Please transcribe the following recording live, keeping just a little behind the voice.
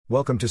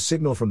Welcome to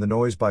Signal from the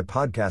Noise by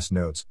Podcast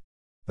Notes,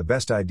 the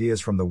best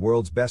ideas from the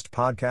world's best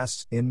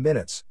podcasts in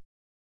minutes.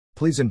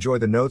 Please enjoy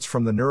the notes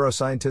from the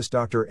neuroscientist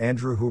Dr.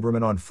 Andrew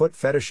Huberman on foot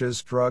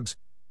fetishes, drugs,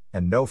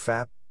 and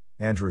NoFap.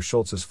 Andrew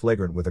Schultz's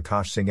Flagrant with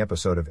Akash Singh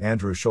episode of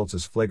Andrew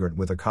Schultz's Flagrant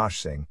with Akash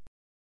Singh.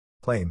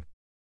 Claim.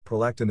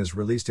 Prolactin is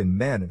released in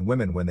men and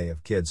women when they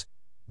have kids,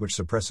 which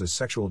suppresses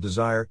sexual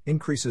desire,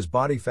 increases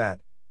body fat,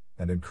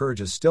 and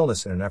encourages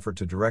stillness in an effort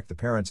to direct the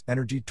parent's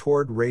energy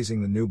toward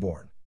raising the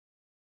newborn.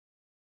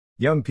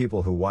 Young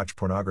people who watch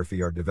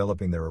pornography are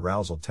developing their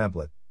arousal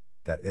template,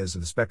 that is,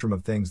 the spectrum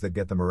of things that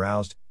get them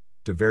aroused,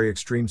 to very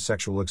extreme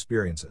sexual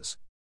experiences.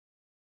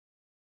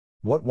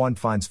 What one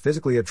finds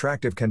physically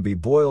attractive can be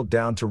boiled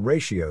down to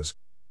ratios,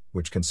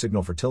 which can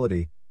signal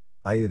fertility,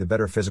 i.e., the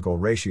better physical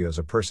ratios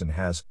a person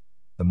has,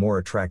 the more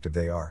attractive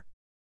they are.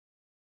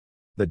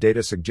 The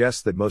data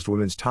suggests that most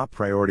women's top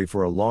priority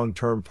for a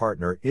long-term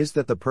partner is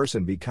that the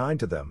person be kind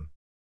to them.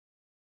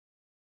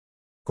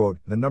 Quote,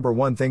 "The number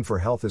one thing for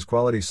health is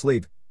quality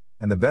sleep,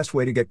 and the best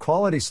way to get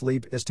quality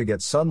sleep is to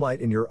get sunlight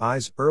in your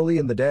eyes early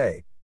in the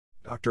day."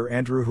 Dr.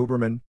 Andrew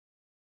Huberman.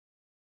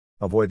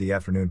 Avoid the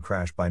afternoon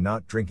crash by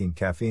not drinking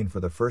caffeine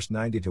for the first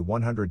 90 to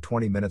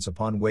 120 minutes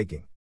upon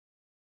waking.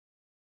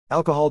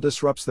 Alcohol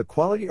disrupts the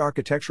quality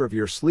architecture of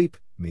your sleep,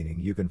 meaning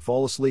you can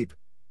fall asleep,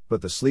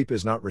 but the sleep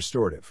is not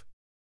restorative.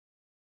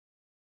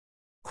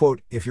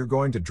 Quote, "If you're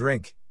going to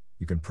drink,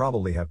 you can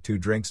probably have 2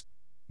 drinks,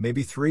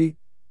 maybe 3,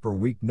 per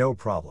week, no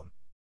problem."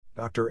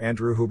 Dr.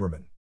 Andrew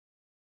Huberman.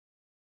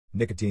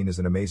 Nicotine is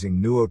an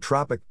amazing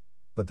nootropic,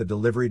 but the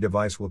delivery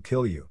device will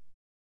kill you.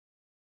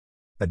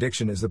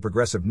 Addiction is the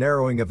progressive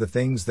narrowing of the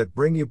things that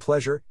bring you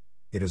pleasure.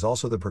 It is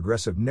also the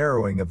progressive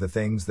narrowing of the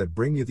things that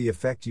bring you the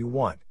effect you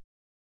want.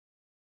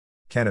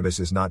 Cannabis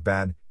is not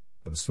bad,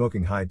 but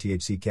smoking high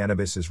THC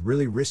cannabis is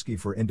really risky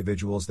for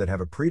individuals that have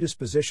a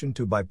predisposition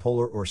to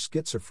bipolar or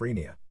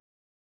schizophrenia.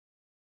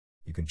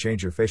 You can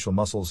change your facial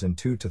muscles in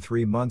 2 to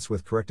 3 months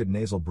with corrected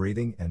nasal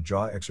breathing and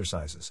jaw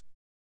exercises.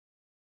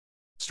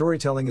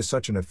 Storytelling is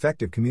such an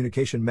effective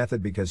communication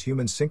method because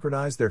humans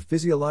synchronize their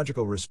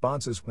physiological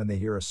responses when they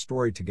hear a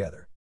story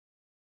together.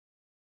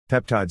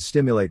 Peptides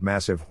stimulate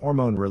massive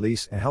hormone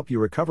release and help you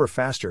recover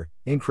faster,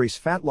 increase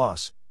fat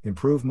loss,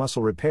 improve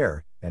muscle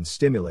repair, and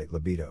stimulate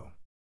libido.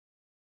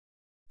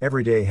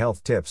 Everyday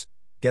health tips: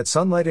 get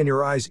sunlight in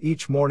your eyes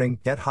each morning,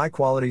 get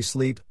high-quality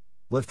sleep,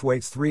 lift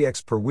weights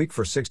 3x per week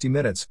for 60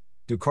 minutes,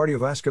 do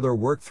cardiovascular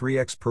work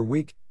 3x per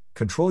week,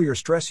 control your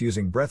stress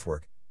using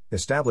breathwork,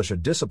 establish a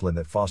discipline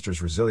that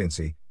fosters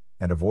resiliency,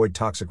 and avoid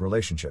toxic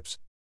relationships.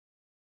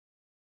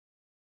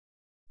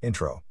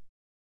 Intro.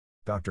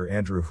 Dr.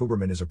 Andrew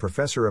Huberman is a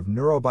professor of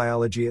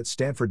neurobiology at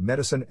Stanford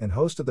Medicine and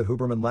host of the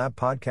Huberman Lab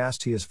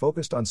podcast. He is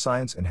focused on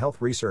science and health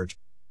research.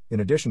 In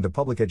addition to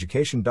public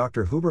education,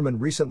 Dr.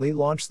 Huberman recently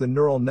launched the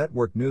Neural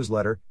Network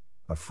newsletter,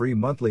 a free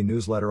monthly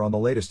newsletter on the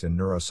latest in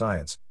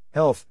neuroscience,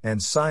 health,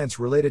 and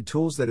science-related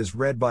tools that is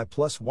read by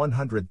plus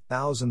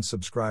 100,000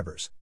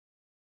 subscribers.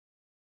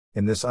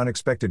 In this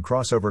unexpected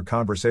crossover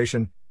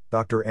conversation,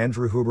 Dr.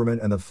 Andrew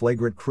Huberman and the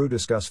Flagrant crew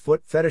discuss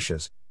foot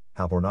fetishes,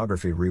 how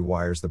pornography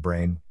rewires the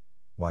brain,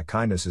 why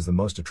kindness is the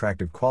most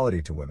attractive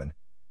quality to women,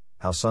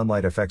 how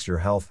sunlight affects your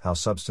health, how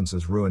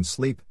substances ruin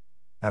sleep,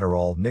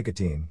 Adderall,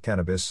 nicotine,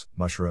 cannabis,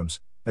 mushrooms,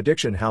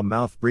 addiction, how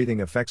mouth breathing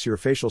affects your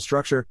facial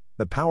structure,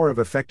 the power of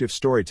effective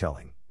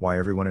storytelling, why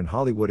everyone in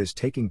Hollywood is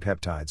taking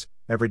peptides,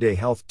 everyday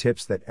health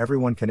tips that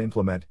everyone can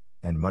implement,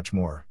 and much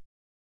more.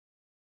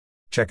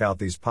 Check out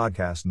these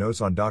podcast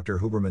notes on Dr.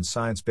 Huberman's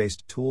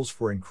science-based tools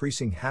for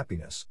increasing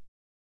happiness.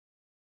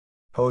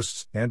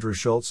 Hosts: Andrew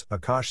Schultz,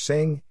 Akash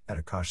Singh,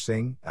 at Akash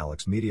Singh,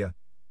 Alex Media,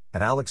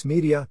 at Alex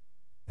Media,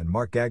 and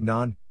Mark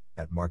Gagnon,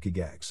 at Marky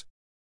Gags.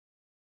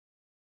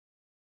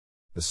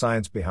 The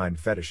science behind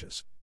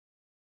fetishes.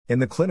 In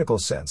the clinical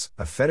sense,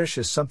 a fetish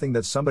is something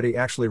that somebody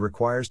actually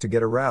requires to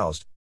get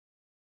aroused.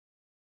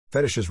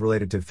 Fetishes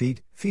related to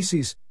feet,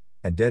 feces,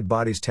 and dead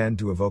bodies tend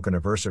to evoke an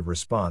aversive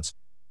response.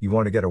 You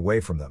want to get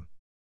away from them.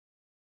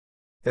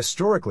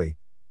 Historically,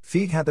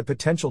 feet had the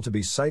potential to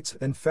be sites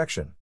of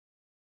infection.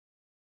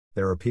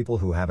 There are people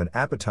who have an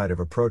appetitive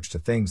approach to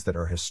things that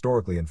are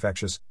historically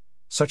infectious,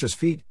 such as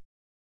feet.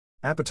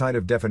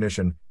 Appetitive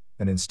definition,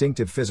 an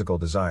instinctive physical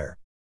desire.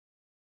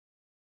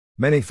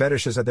 Many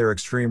fetishes at their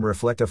extreme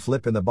reflect a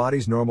flip in the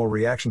body's normal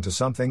reaction to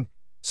something,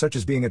 such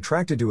as being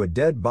attracted to a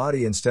dead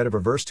body instead of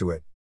averse to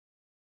it.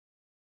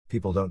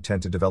 People don't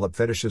tend to develop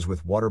fetishes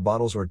with water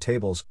bottles or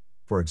tables.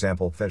 For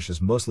example,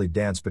 fetishes mostly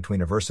dance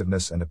between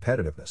aversiveness and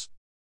appetitiveness.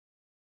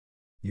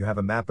 You have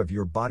a map of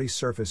your body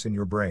surface in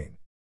your brain.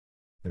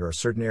 There are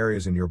certain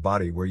areas in your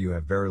body where you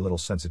have very little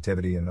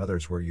sensitivity and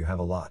others where you have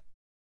a lot.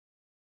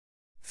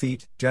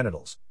 Feet,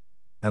 genitals,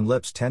 and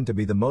lips tend to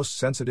be the most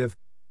sensitive,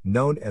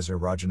 known as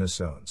erogenous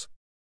zones.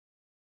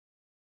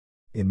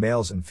 In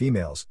males and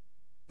females,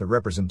 the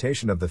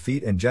representation of the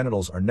feet and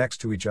genitals are next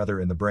to each other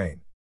in the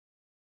brain.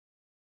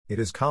 It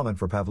is common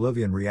for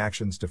Pavlovian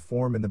reactions to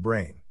form in the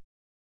brain.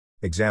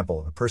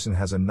 Example: a person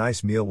has a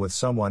nice meal with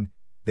someone,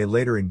 they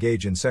later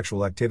engage in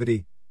sexual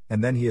activity,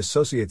 and then he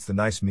associates the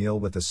nice meal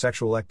with the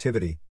sexual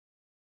activity.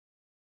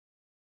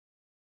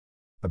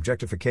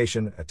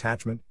 objectification,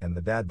 attachment, and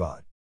the dad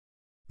bod.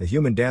 The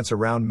human dance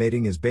around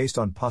mating is based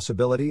on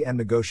possibility and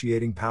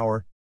negotiating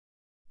power.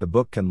 The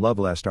book Can Love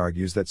Last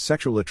argues that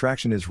sexual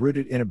attraction is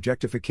rooted in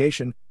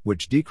objectification,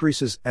 which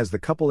decreases as the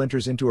couple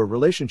enters into a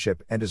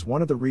relationship and is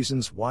one of the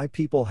reasons why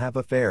people have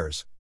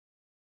affairs.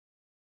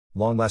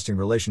 Long-lasting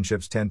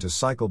relationships tend to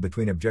cycle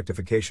between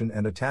objectification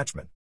and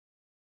attachment.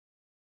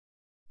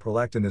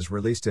 Prolactin is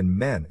released in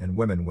men and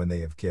women when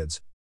they have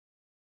kids.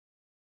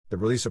 The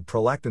release of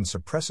prolactin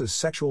suppresses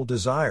sexual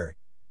desire,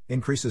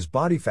 increases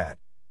body fat,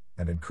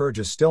 and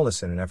encourages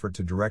stillness in an effort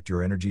to direct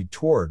your energy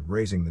toward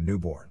raising the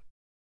newborn.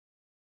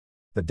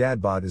 The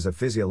dad bod is a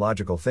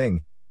physiological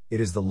thing.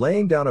 It is the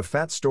laying down of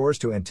fat stores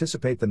to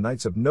anticipate the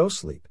nights of no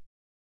sleep.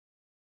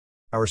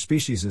 Our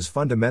species is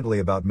fundamentally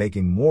about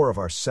making more of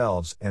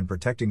ourselves and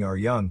protecting our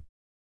young.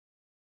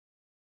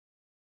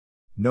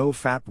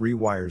 NoFap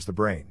rewires the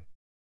brain.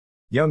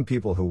 Young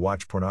people who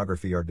watch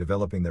pornography are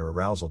developing their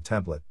arousal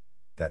template,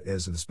 that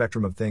is, the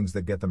spectrum of things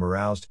that get them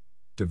aroused,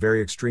 to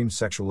very extreme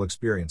sexual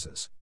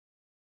experiences.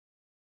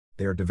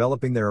 They are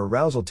developing their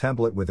arousal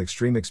template with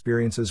extreme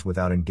experiences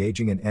without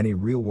engaging in any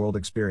real-world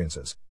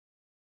experiences.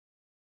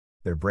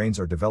 Their brains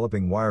are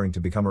developing wiring to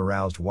become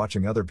aroused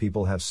watching other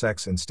people have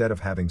sex instead of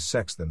having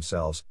sex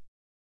themselves.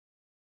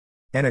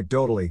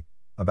 Anecdotally,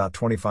 about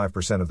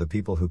 25% of the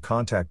people who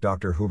contact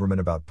Dr. Huberman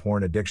about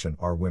porn addiction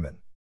are women.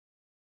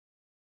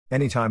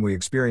 Anytime we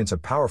experience a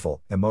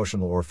powerful,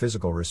 emotional or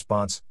physical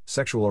response,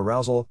 sexual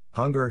arousal,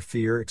 hunger,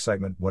 fear,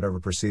 excitement, whatever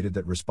preceded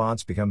that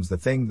response becomes the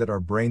thing that our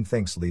brain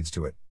thinks leads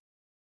to it.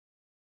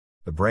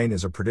 The brain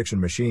is a prediction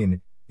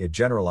machine. It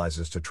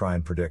generalizes to try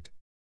and predict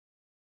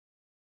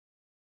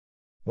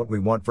what we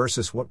want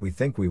versus what we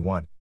think we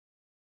want.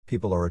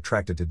 People are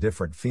attracted to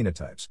different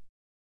phenotypes.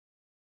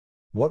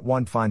 What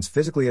one finds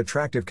physically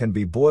attractive can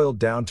be boiled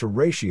down to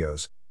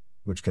ratios,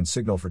 which can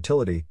signal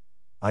fertility,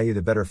 i.e.,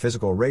 the better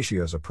physical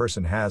ratios a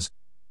person has,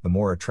 the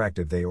more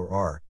attractive they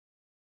are.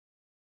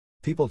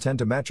 People tend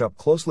to match up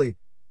closely,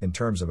 in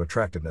terms of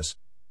attractiveness,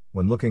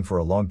 when looking for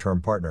a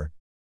long-term partner.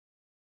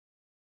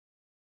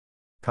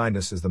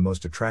 Kindness is the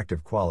most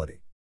attractive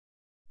quality.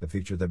 The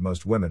feature that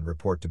most women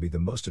report to be the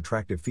most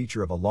attractive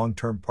feature of a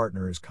long-term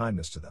partner is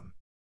kindness to them.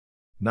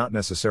 Not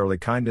necessarily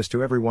kindness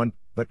to everyone,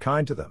 but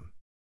kind to them.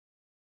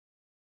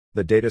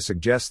 The data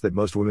suggests that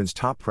most women's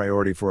top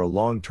priority for a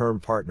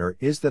long-term partner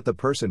is that the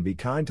person be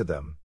kind to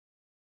them.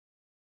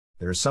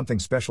 There is something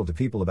special to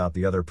people about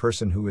the other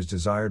person who is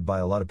desired by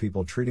a lot of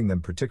people treating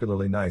them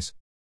particularly nice.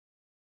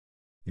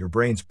 Your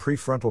brain's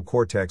prefrontal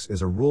cortex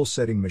is a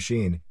rule-setting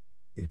machine.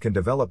 It can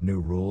develop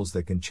new rules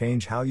that can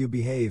change how you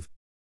behave.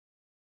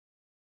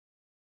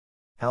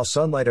 How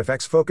sunlight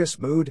affects focus,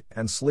 mood,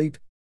 and sleep.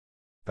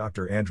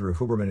 Dr. Andrew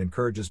Huberman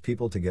encourages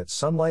people to get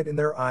sunlight in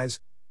their eyes,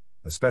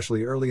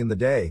 especially early in the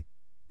day,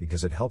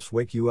 because it helps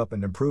wake you up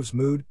and improves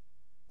mood,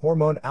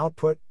 hormone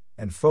output,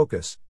 and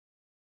focus.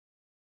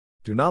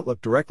 Do not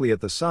look directly at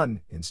the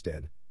sun.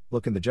 Instead,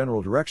 look in the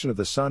general direction of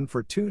the sun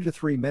for 2 to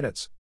 3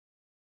 minutes.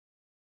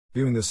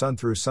 Viewing the sun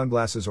through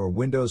sunglasses or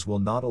windows will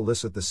not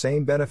elicit the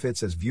same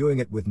benefits as viewing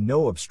it with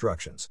no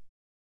obstructions.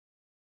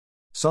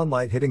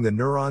 Sunlight hitting the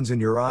neurons in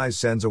your eyes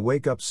sends a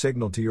wake-up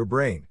signal to your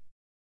brain.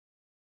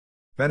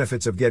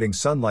 Benefits of getting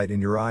sunlight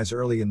in your eyes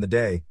early in the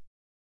day: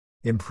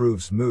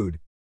 improves mood,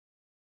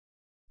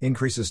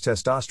 increases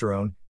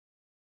testosterone,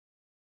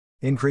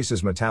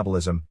 increases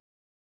metabolism,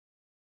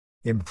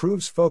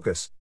 improves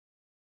focus,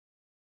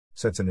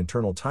 sets an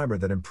internal timer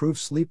that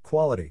improves sleep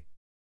quality.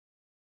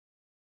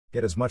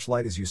 Get as much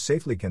light as you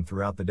safely can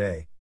throughout the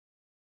day.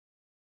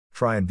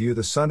 Try and view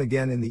the sun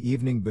again in the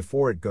evening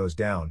before it goes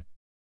down.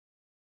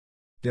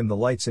 Dim the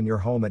lights in your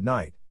home at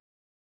night.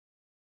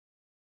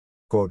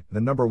 Quote,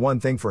 "The number one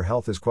thing for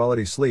health is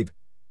quality sleep,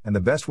 and the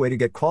best way to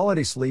get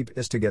quality sleep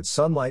is to get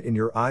sunlight in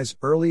your eyes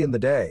early in the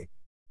day."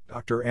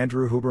 Dr.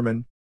 Andrew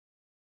Huberman.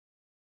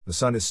 The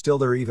sun is still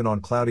there even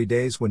on cloudy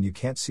days when you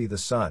can't see the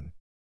sun.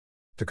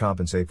 To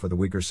compensate for the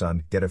weaker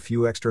sun, get a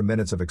few extra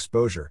minutes of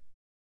exposure.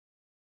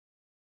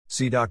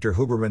 See Dr.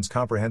 Huberman's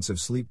comprehensive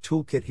sleep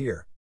toolkit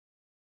here.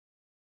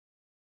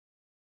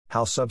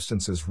 How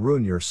substances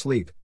ruin your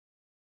sleep.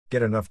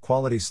 Get enough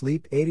quality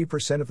sleep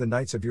 80% of the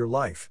nights of your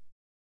life.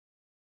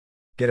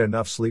 Get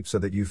enough sleep so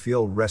that you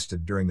feel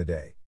rested during the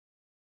day.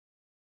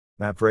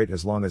 Nap great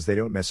as long as they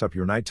don't mess up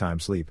your nighttime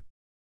sleep.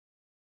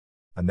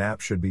 A nap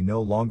should be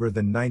no longer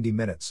than 90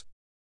 minutes.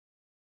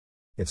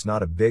 It's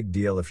not a big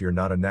deal if you're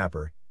not a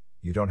napper.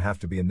 You don't have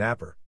to be a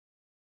napper.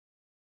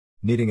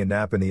 Needing a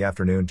nap in the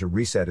afternoon to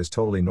reset is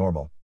totally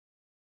normal.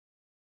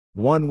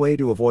 One way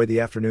to avoid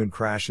the afternoon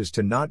crash is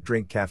to not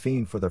drink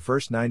caffeine for the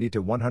first 90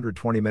 to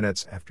 120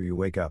 minutes after you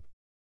wake up.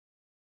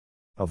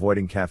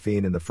 Avoiding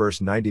caffeine in the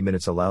first 90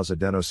 minutes allows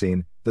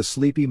adenosine, the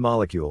sleepy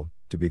molecule,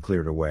 to be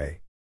cleared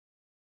away.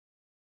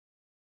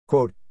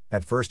 Quote,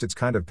 "At first it's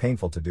kind of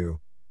painful to do,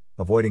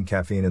 avoiding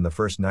caffeine in the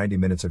first 90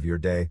 minutes of your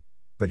day,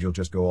 but you'll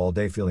just go all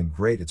day feeling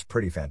great. It's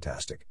pretty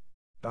fantastic."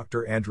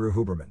 Dr. Andrew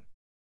Huberman.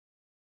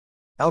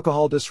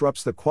 Alcohol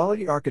disrupts the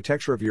quality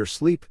architecture of your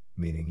sleep,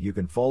 meaning you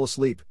can fall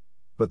asleep,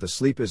 but the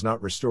sleep is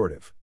not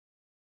restorative.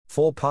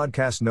 Full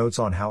podcast notes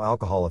on how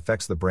alcohol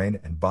affects the brain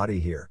and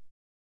body here.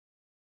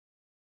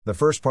 The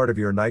first part of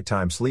your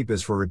nighttime sleep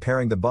is for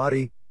repairing the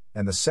body,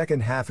 and the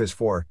second half is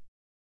for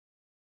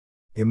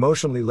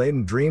emotionally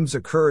laden dreams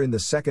occur in the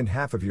second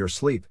half of your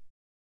sleep.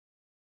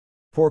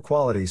 Poor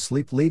quality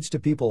sleep leads to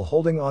people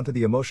holding onto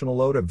the emotional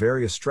load of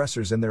various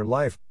stressors in their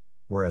life,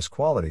 whereas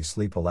quality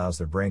sleep allows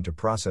their brain to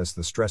process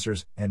the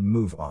stressors and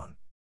move on.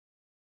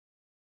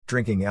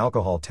 Drinking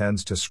alcohol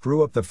tends to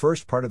screw up the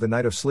first part of the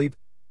night of sleep,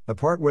 the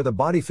part where the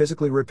body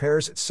physically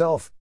repairs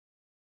itself.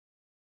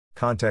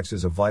 Context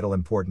is of vital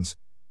importance.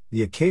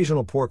 The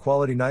occasional poor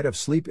quality night of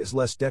sleep is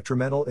less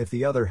detrimental if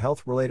the other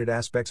health-related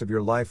aspects of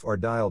your life are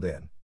dialed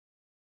in.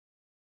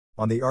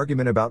 On the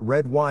argument about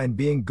red wine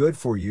being good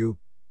for you,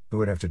 who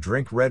would have to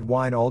drink red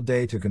wine all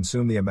day to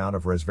consume the amount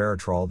of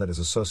resveratrol that is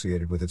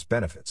associated with its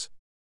benefits.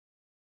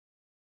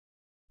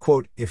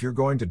 Quote, if you're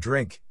going to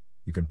drink,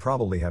 you can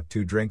probably have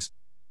 2 drinks,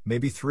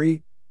 maybe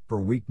 3, per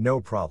week, no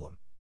problem.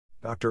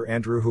 Dr.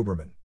 Andrew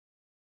Huberman.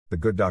 The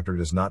good doctor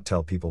does not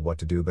tell people what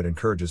to do but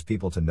encourages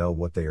people to know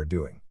what they are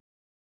doing.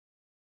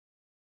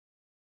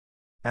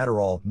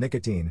 Adderall,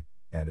 nicotine,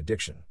 and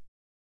addiction.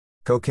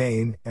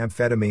 Cocaine,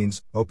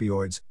 amphetamines,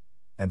 opioids,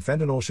 and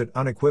fentanyl should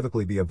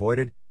unequivocally be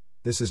avoided.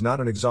 This is not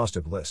an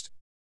exhaustive list.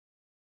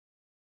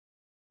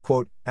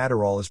 Quote,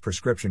 Adderall is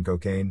prescription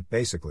cocaine,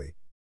 basically.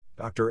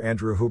 Dr.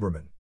 Andrew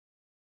Huberman.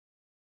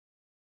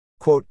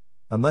 Quote,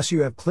 unless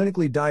you have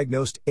clinically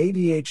diagnosed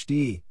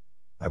ADHD,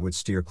 I would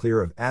steer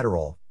clear of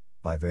Adderall,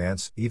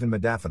 Vyvanse, even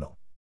modafinil.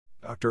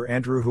 Dr.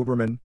 Andrew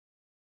Huberman.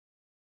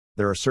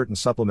 There are certain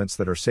supplements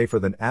that are safer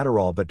than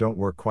Adderall but don't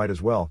work quite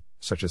as well,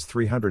 such as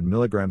 300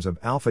 mg of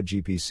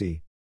alpha-GPC.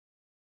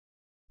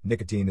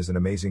 Nicotine is an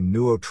amazing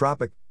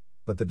nootropic,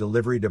 but the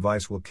delivery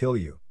device will kill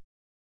you.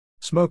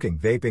 Smoking,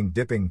 vaping,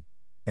 dipping,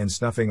 and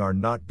snuffing are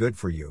not good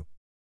for you.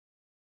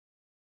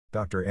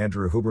 Dr.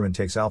 Andrew Huberman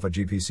takes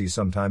alpha-GPC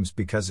sometimes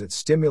because it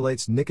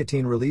stimulates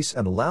nicotine release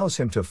and allows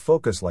him to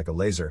focus like a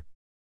laser.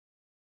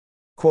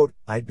 Quote,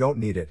 I don't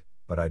need it,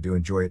 but I do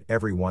enjoy it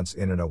every once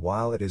in a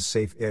while. It is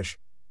safe-ish,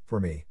 for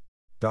me.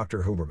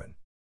 Dr. Huberman.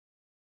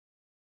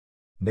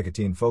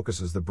 Nicotine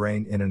focuses the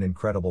brain in an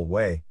incredible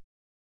way.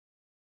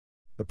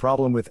 The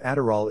problem with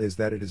Adderall is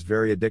that it is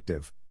very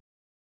addictive.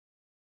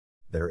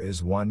 There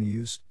is 1,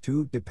 use,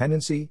 2,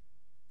 dependency,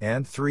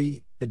 and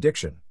 3,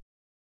 addiction.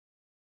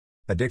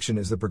 Addiction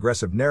is the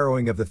progressive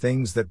narrowing of the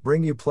things that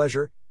bring you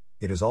pleasure.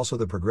 It is also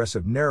the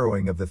progressive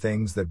narrowing of the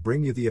things that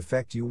bring you the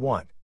effect you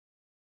want.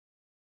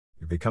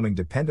 You're becoming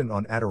dependent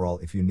on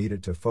Adderall if you need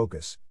it to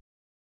focus.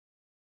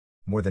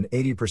 More than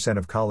 80%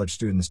 of college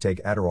students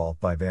take Adderall,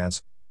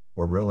 Vyvanse,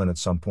 or Ritalin at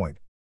some point.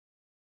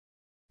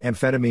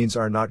 Amphetamines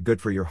are not good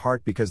for your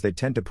heart because they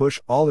tend to push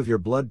all of your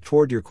blood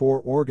toward your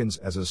core organs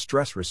as a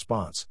stress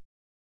response.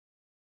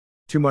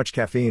 Too much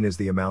caffeine is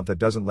the amount that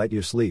doesn't let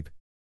you sleep.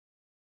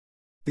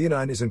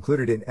 Theanine is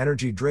included in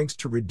energy drinks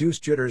to reduce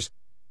jitters,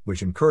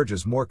 which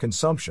encourages more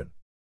consumption.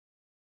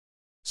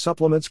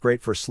 Supplements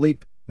great for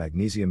sleep: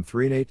 magnesium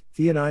threonate,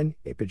 theanine,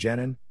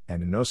 apigenin,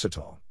 and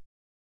inositol.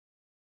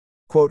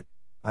 Quote,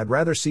 I'd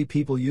rather see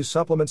people use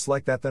supplements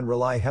like that than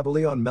rely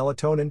heavily on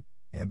melatonin,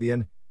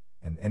 Ambien,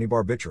 and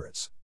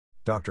antibarbiturates.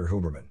 Dr.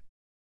 Huberman.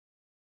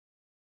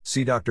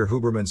 See Dr.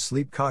 Huberman's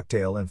sleep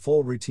cocktail and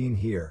full routine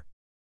here.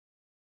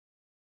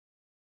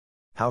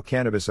 How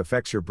cannabis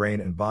affects your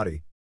brain and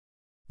body.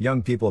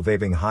 Young people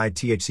vaping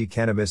high-THC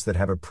cannabis that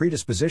have a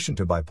predisposition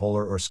to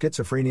bipolar or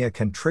schizophrenia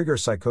can trigger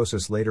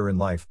psychosis later in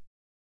life.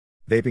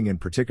 Vaping in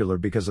particular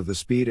because of the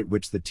speed at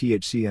which the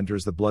THC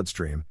enters the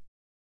bloodstream.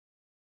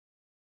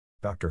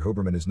 Dr.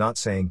 Huberman is not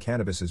saying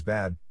cannabis is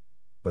bad,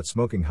 but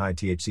smoking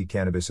high-THC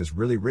cannabis is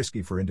really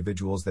risky for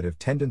individuals that have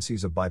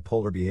tendencies of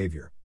bipolar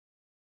behavior.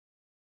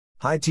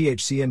 High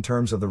THC in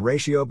terms of the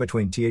ratio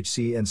between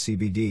THC and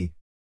CBD.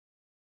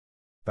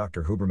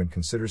 Dr. Huberman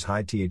considers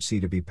high THC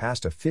to be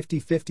past a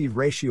 50-50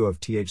 ratio of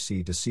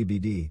THC to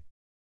CBD.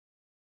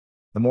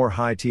 The more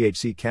high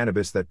THC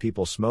cannabis that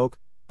people smoke,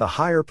 the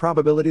higher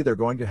probability they're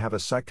going to have a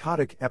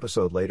psychotic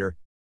episode later.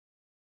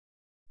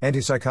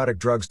 Antipsychotic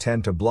drugs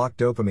tend to block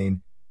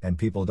dopamine, and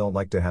people don't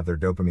like to have their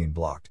dopamine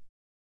blocked.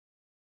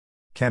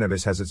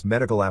 Cannabis has its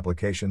medical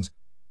applications,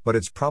 but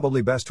it's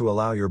probably best to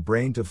allow your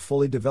brain to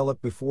fully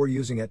develop before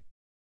using it.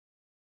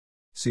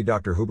 See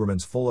Dr.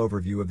 Huberman's full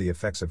overview of the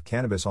effects of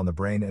cannabis on the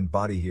brain and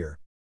body here.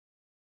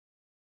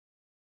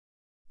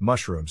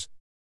 Mushrooms.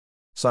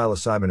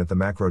 Psilocybin at the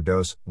macro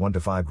dose, 1 to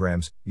 5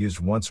 grams, used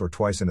once or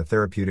twice in a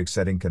therapeutic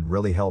setting can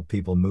really help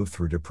people move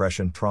through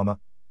depression, trauma,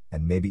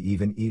 and maybe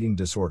even eating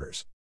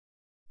disorders.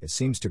 It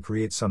seems to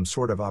create some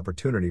sort of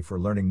opportunity for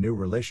learning new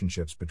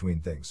relationships between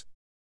things.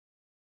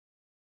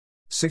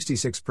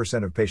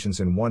 66% of patients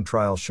in one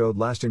trial showed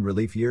lasting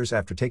relief years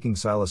after taking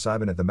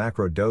psilocybin at the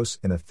macro dose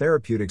in a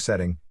therapeutic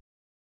setting.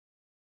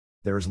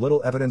 There is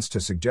little evidence to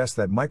suggest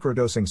that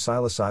microdosing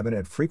psilocybin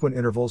at frequent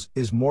intervals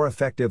is more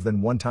effective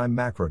than one-time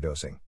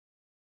macrodosing.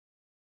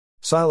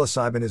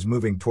 Psilocybin is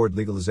moving toward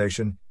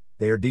legalization.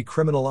 They are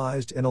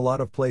decriminalized in a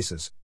lot of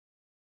places.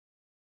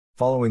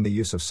 Following the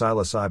use of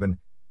psilocybin,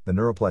 the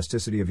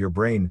neuroplasticity of your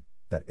brain,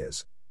 that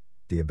is,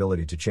 the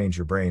ability to change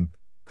your brain,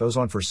 goes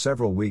on for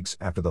several weeks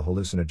after the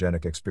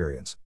hallucinogenic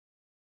experience.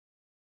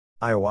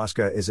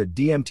 Ayahuasca is a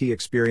DMT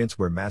experience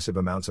where massive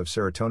amounts of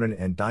serotonin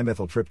and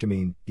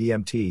dimethyltryptamine,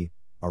 DMT,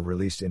 are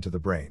released into the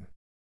brain.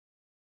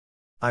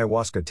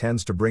 Ayahuasca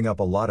tends to bring up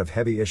a lot of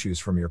heavy issues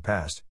from your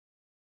past.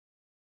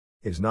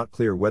 It is not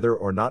clear whether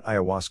or not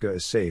ayahuasca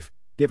is safe,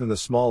 given the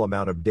small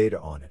amount of data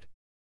on it.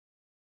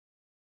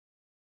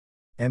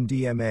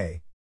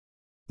 MDMA.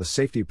 The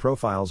safety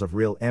profiles of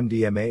real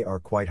MDMA are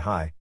quite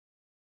high.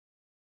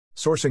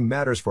 Sourcing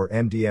matters for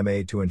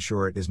MDMA to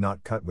ensure it is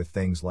not cut with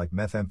things like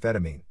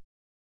methamphetamine.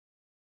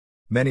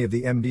 Many of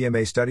the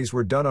MDMA studies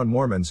were done on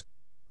Mormons,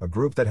 a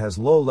group that has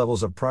low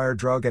levels of prior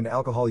drug and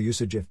alcohol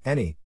usage, if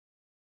any.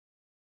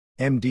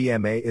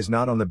 MDMA is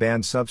not on the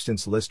banned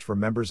substance list for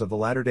members of the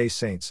Latter-day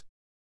Saints.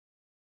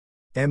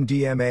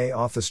 MDMA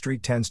off the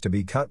street tends to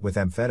be cut with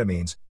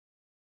amphetamines.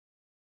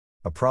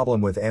 A problem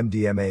with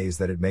MDMA is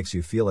that it makes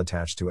you feel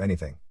attached to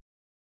anything.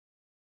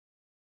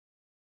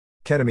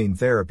 Ketamine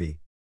therapy.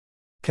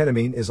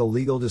 Ketamine is a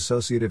legal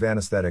dissociative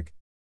anesthetic.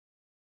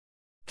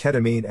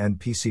 Ketamine and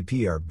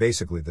PCP are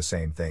basically the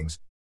same things.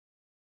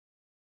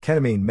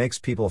 Ketamine makes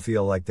people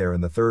feel like they're in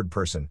the third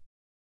person.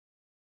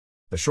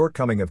 The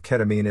shortcoming of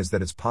ketamine is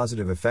that its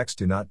positive effects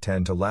do not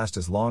tend to last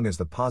as long as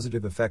the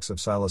positive effects of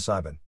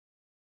psilocybin.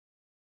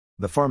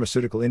 The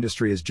pharmaceutical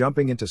industry is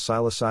jumping into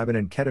psilocybin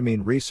and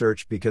ketamine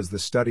research because the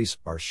studies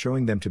are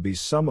showing them to be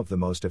some of the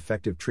most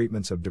effective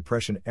treatments of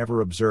depression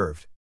ever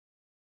observed.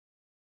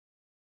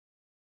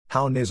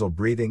 How nasal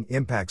breathing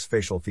impacts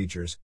facial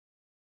features.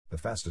 The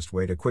fastest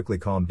way to quickly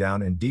calm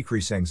down and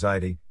decrease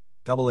anxiety: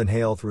 double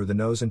inhale through the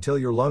nose until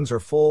your lungs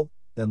are full,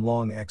 then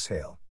long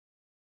exhale.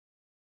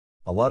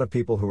 A lot of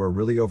people who are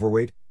really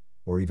overweight,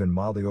 or even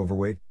mildly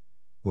overweight,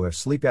 who have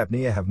sleep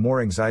apnea have more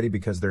anxiety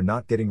because they're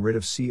not getting rid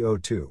of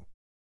CO2.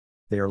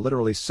 They are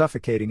literally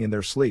suffocating in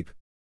their sleep.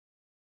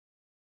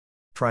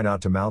 Try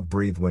not to mouth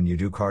breathe when you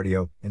do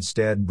cardio,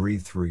 instead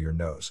breathe through your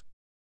nose.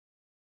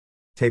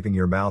 Taping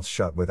your mouth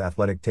shut with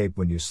athletic tape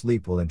when you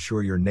sleep will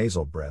ensure your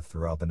nasal breath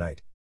throughout the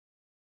night.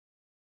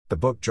 The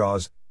book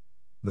Jaws,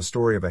 the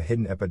story of a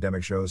hidden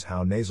epidemic, shows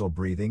how nasal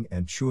breathing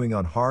and chewing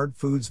on hard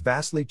foods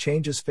vastly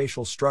changes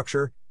facial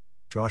structure,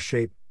 jaw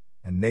shape,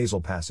 and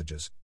nasal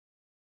passages.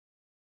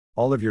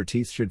 All of your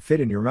teeth should fit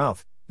in your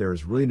mouth. There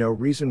is really no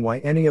reason why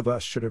any of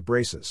us should have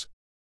braces.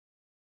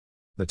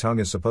 The tongue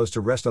is supposed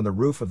to rest on the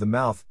roof of the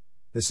mouth.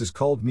 This is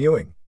called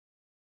mewing.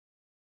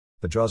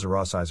 The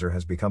Jawzerocizer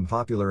has become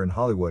popular in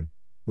Hollywood,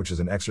 which is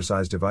an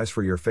exercise device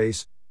for your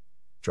face,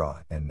 jaw,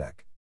 and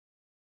neck.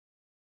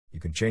 You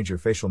can change your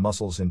facial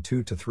muscles in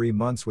 2 to 3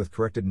 months with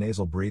corrected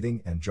nasal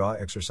breathing and jaw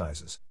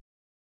exercises.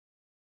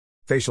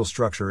 Facial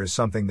structure is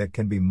something that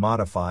can be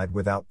modified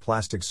without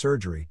plastic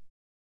surgery.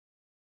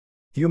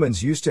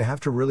 Humans used to have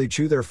to really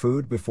chew their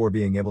food before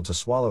being able to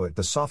swallow it.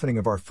 The softening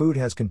of our food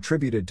has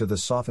contributed to the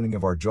softening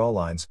of our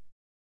jawlines.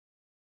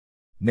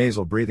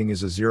 Nasal breathing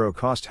is a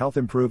zero-cost health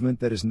improvement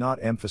that is not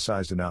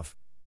emphasized enough.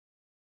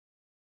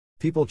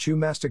 People chew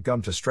mastic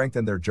gum to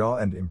strengthen their jaw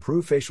and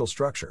improve facial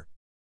structure.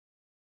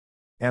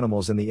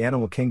 Animals in the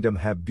animal kingdom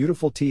have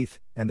beautiful teeth,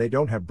 and they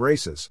don't have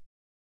braces.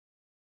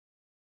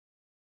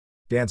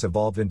 Dance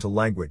evolved into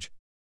language.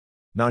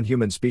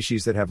 Non-human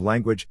species that have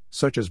language,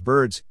 such as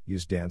birds,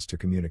 use dance to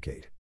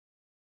communicate.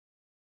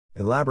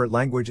 Elaborate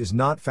language is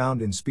not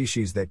found in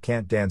species that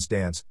can't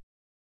dance.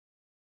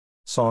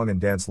 Song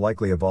and dance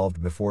likely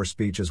evolved before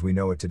speech as we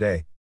know it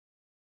today.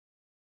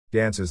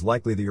 Dance is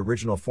likely the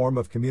original form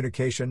of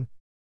communication.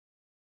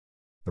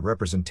 The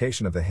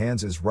representation of the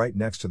hands is right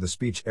next to the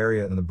speech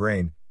area in the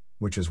brain,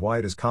 which is why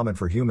it is common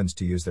for humans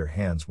to use their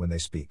hands when they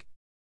speak.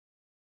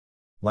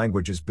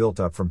 Language is built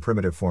up from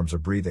primitive forms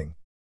of breathing.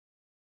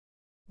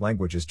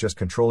 Language is just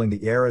controlling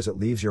the air as it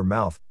leaves your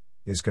mouth,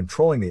 is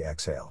controlling the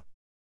exhale.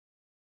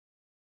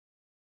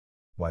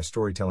 Why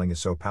storytelling is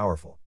so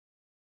powerful.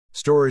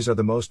 Stories are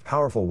the most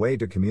powerful way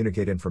to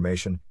communicate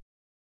information.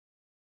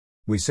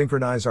 We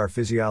synchronize our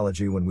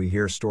physiology when we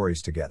hear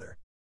stories together.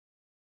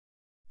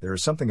 There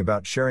is something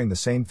about sharing the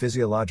same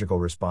physiological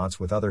response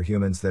with other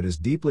humans that is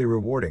deeply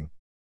rewarding.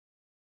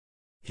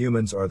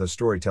 Humans are the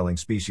storytelling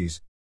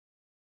species.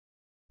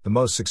 The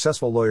most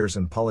successful lawyers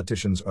and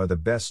politicians are the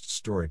best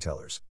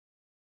storytellers.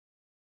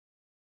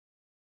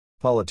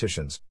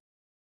 Politicians.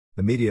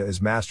 The media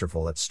is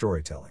masterful at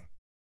storytelling.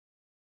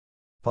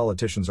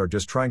 Politicians are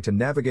just trying to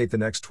navigate the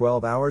next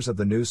 12 hours of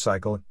the news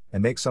cycle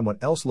and make someone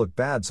else look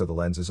bad so the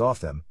lens is off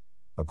them,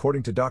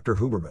 according to Dr.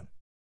 Huberman.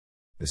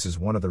 This is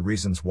one of the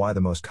reasons why the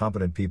most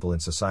competent people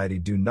in society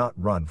do not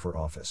run for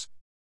office.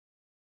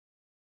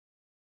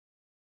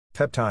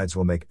 Peptides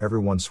will make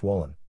everyone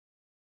swollen.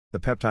 The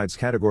peptides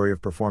category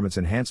of performance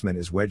enhancement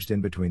is wedged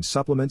in between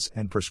supplements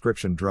and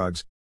prescription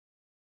drugs.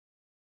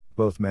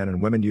 Both men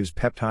and women use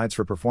peptides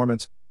for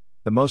performance,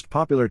 the most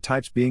popular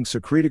types being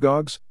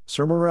secretagogues,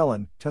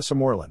 sermorelin,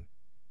 tesamorelin,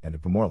 and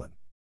ipamorelin.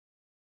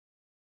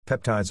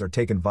 Peptides are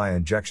taken via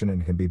injection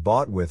and can be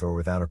bought with or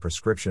without a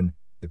prescription,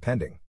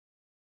 depending.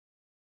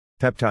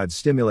 Peptides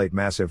stimulate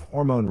massive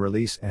hormone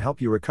release and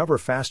help you recover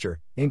faster,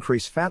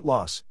 increase fat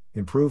loss,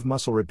 improve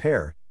muscle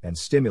repair, and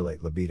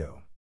stimulate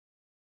libido.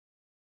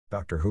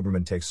 Dr.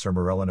 Huberman takes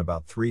sermorelin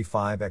about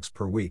 3-5x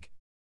per week.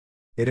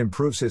 It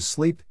improves his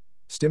sleep,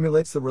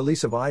 stimulates the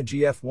release of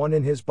IGF-1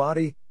 in his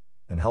body,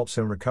 and helps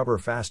him recover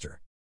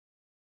faster.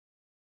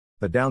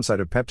 The downside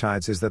of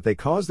peptides is that they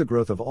cause the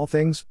growth of all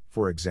things.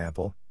 For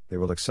example, they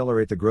will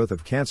accelerate the growth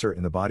of cancer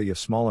in the body if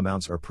small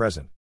amounts are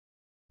present.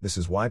 This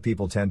is why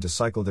people tend to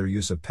cycle their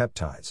use of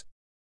peptides.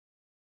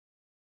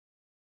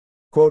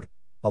 Quote,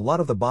 "A lot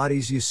of the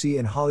bodies you see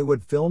in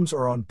Hollywood films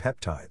are on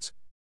peptides."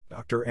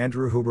 Dr.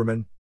 Andrew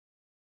Huberman.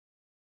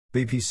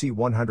 BPC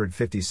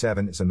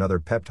 157 is another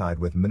peptide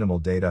with minimal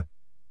data,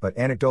 but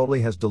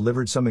anecdotally has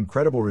delivered some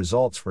incredible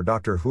results for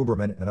Dr.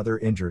 Huberman and other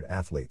injured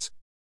athletes.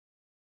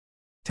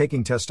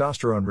 Taking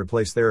testosterone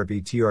replace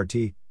therapy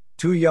TRT,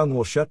 too young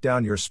will shut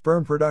down your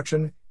sperm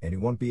production, and you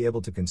won't be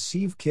able to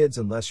conceive kids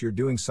unless you're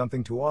doing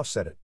something to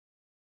offset it.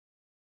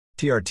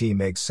 TRT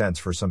makes sense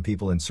for some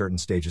people in certain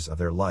stages of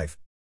their life.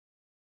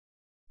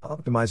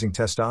 Optimizing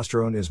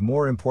testosterone is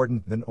more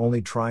important than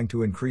only trying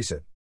to increase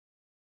it.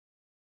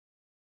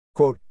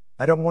 Quote,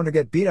 "I don't want to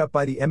get beat up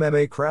by the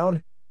MMA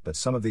crowd, but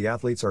some of the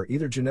athletes are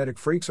either genetic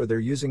freaks or they're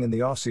using in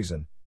the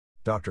off-season."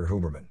 Dr.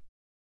 Huberman.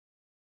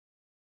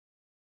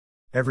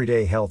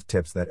 Everyday health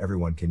tips that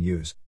everyone can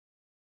use.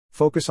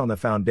 Focus on the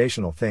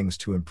foundational things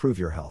to improve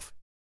your health.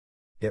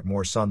 Get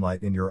more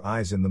sunlight in your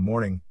eyes in the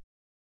morning.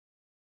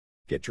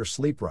 Get your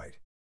sleep right.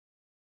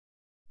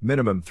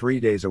 Minimum 3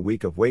 days a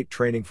week of weight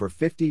training for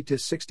 50 to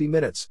 60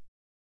 minutes.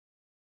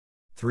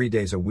 3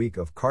 days a week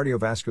of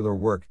cardiovascular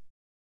work.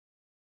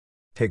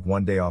 Take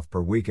 1 day off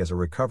per week as a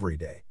recovery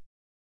day.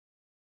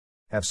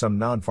 Have some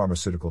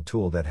non-pharmaceutical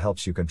tool that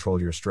helps you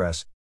control your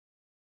stress.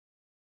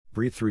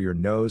 Breathe through your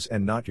nose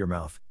and not your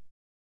mouth.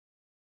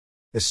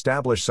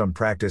 Establish some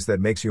practice that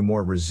makes you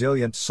more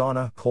resilient.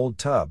 Sauna, cold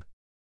tub.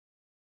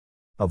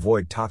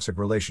 Avoid toxic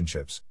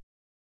relationships.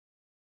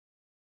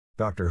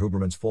 Dr.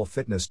 Huberman's full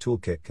fitness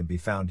toolkit can be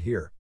found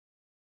here.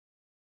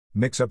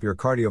 Mix up your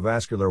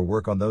cardiovascular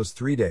work on those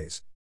 3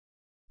 days.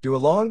 Do a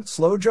long,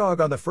 slow jog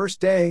on the first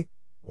day,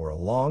 or a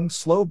long,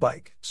 slow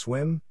bike,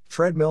 swim,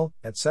 treadmill,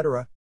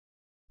 etc.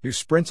 Do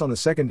sprints on the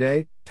second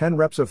day, 10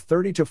 reps of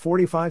 30 to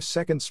 45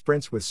 second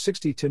sprints with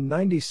 60 to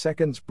 90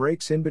 seconds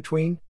breaks in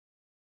between.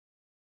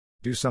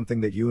 Do something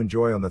that you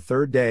enjoy on the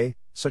third day,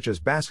 such as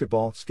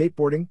basketball,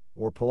 skateboarding,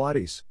 or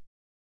Pilates.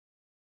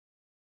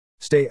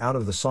 Stay out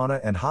of the sauna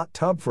and hot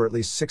tub for at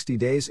least 60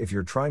 days if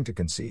you're trying to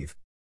conceive.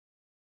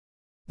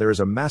 There is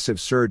a massive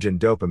surge in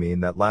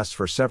dopamine that lasts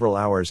for several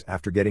hours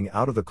after getting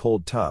out of the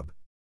cold tub.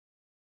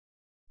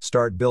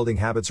 Start building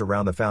habits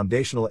around the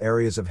foundational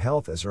areas of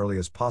health as early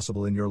as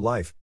possible in your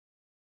life.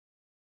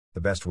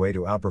 The best way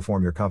to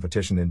outperform your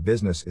competition in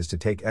business is to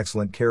take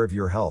excellent care of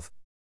your health.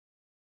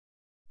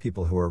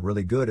 People who are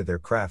really good at their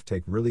craft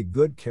take really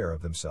good care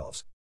of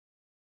themselves.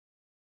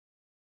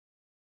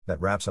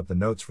 That wraps up the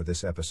notes for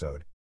this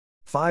episode.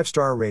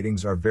 5-star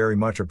ratings are very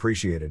much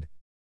appreciated.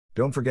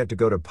 Don't forget to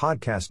go to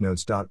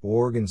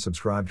podcastnotes.org and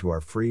subscribe to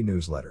our free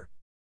newsletter.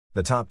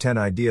 The top 10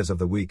 ideas of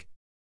the week.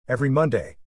 Every Monday.